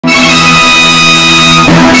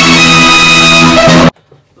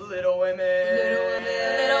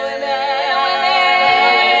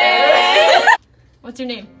your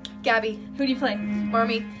name? Gabby. Who do you play?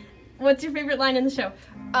 Marmy. What's your favorite line in the show?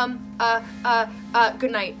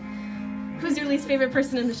 Good night. Who's your least favorite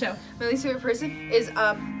person in the show? My least favorite person is,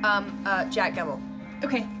 Jack Gemmel.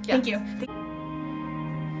 Okay, Yeah. thank you.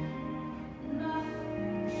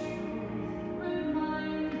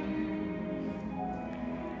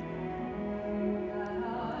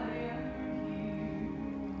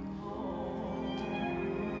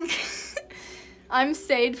 I'm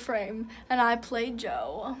Sade Frame, and I play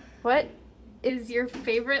Joe. What is your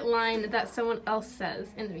favorite line that someone else says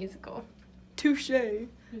in the musical? Touche.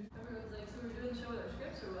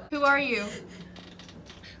 Who are you?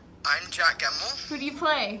 I'm Jack Gemmel, Who do you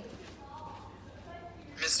play?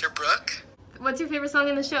 Mr. Brooke, What's your favorite song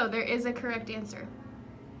in the show? There is a correct answer.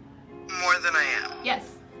 More Than I Am.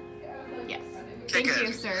 Yes. Yes. Okay, Thank good.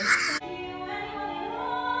 you, sir.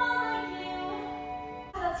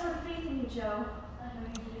 That sort of faith in you, Joe. I know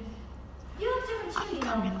you did. You look different too, you know.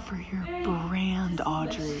 Coming for your brand,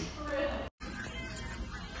 Audrey.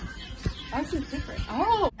 That's just different.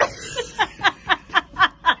 Oh!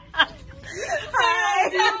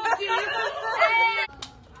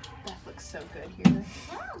 That looks so good here.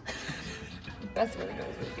 That's really good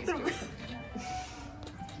with these two.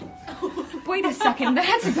 Wait a second,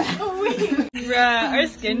 that's bad. Our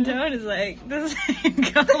skin tone is like the same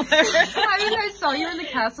color. I mean, I saw you in the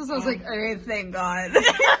castle, so I was like, oh, thank God.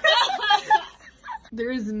 There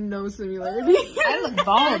is no similarity. I look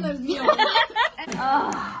bomb.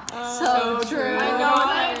 So true. I know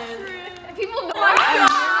that. People know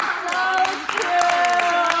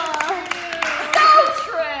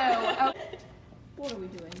What are we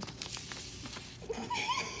doing?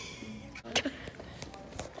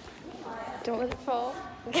 Don't let it fall.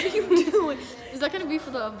 What are you doing? Is that gonna be for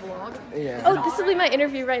the vlog? Yeah. Oh, this will be my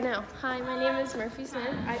interview right now. Hi, my name is Murphy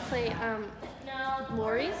Smith. I play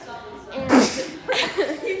Lori, and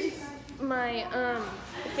my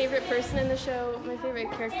favorite person in the show, my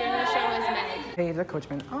favorite character in the show is Meg. Hey, the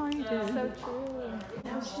coachman. Oh, you did. So true.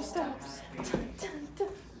 Now she stops.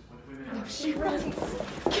 Now she runs.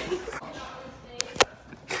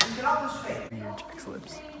 Jack's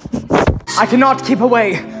lips. I cannot keep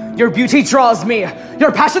away. Your beauty draws me.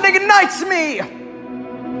 Your passion ignites me.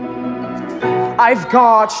 I've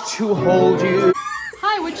got to hold you.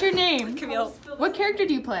 Hi, what's your name? Camille. What character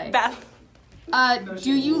do you play? Beth.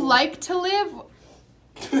 Do you like to live?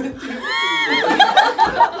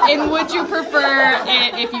 And would you prefer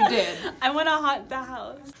it if you did? I want to haunt the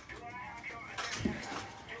house.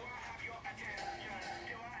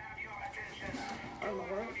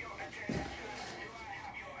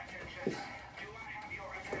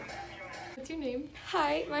 What's your name?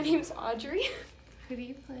 Hi, my name's Audrey. Who do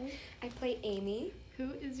you play? I play Amy.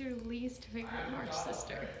 Who is your least favorite March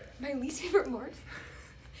sister? My least favorite Mars?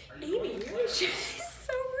 Amy, really? She's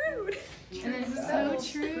so rude. And then so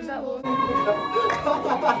true. Who's that Lori?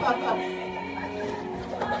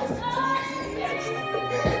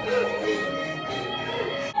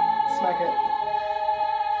 Smack it.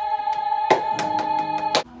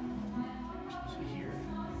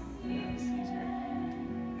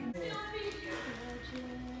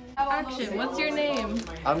 Action. What's your name?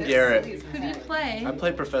 I'm Garrett. Who do you play? I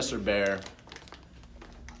play Professor Bear.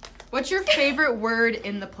 What's your favorite word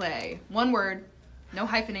in the play? One word, no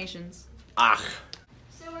hyphenations. Ach.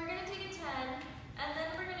 So we're gonna take a 10, and then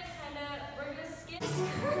we're gonna skip.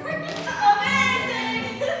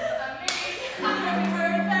 Amazing!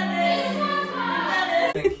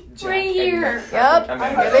 Right here. Yep,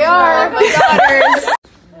 here they are, my daughters.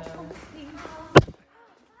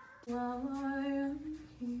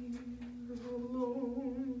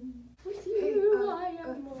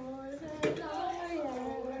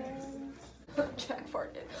 Jack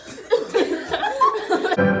farted.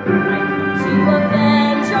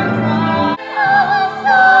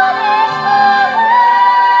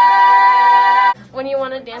 When you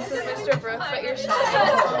want to dance with Mr. Brooke, but you're shy.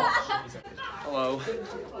 Hello.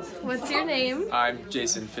 What's your name? I'm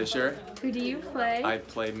Jason Fisher. Who do you play? I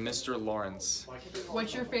play Mr. Lawrence.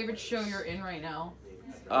 What's your favorite show you're in right now?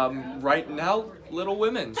 Right now, Little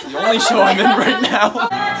Women. The only show I'm in right now.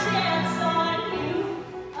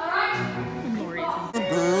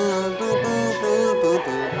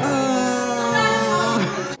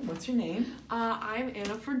 What's your name? I'm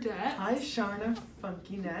Anna Fredette. Hi, Sharna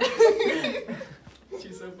Funky Neck.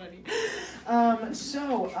 She's so funny.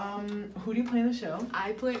 Who do you play in the show?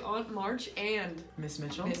 I play Aunt March and Miss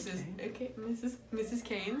Mitchell. Mrs.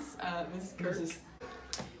 Keynes, Mrs. Kurtz.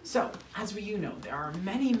 So, as you know, there are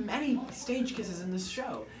many, many stage kisses in this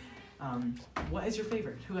show. What is your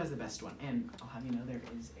favorite? Who has the best one? And I'll have you know there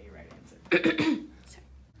is a right answer.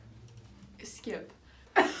 Skip.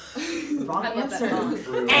 Wrong I love that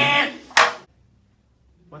answer.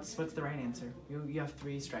 What's the right answer? You have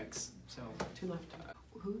 3 strikes, so 2 left.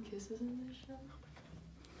 Who kisses in this show?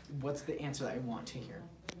 What's the answer that I want to hear?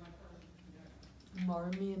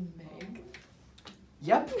 Marmee and Meg.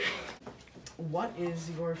 Yep. What is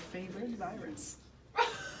your favorite virus?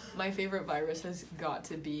 My favorite virus has got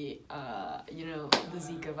to be, you know, the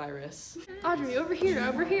Zika virus. Audrey, over here,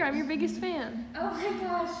 I'm your biggest fan. Oh my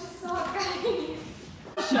gosh, stop, guys.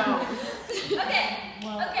 Show.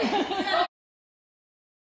 Okay.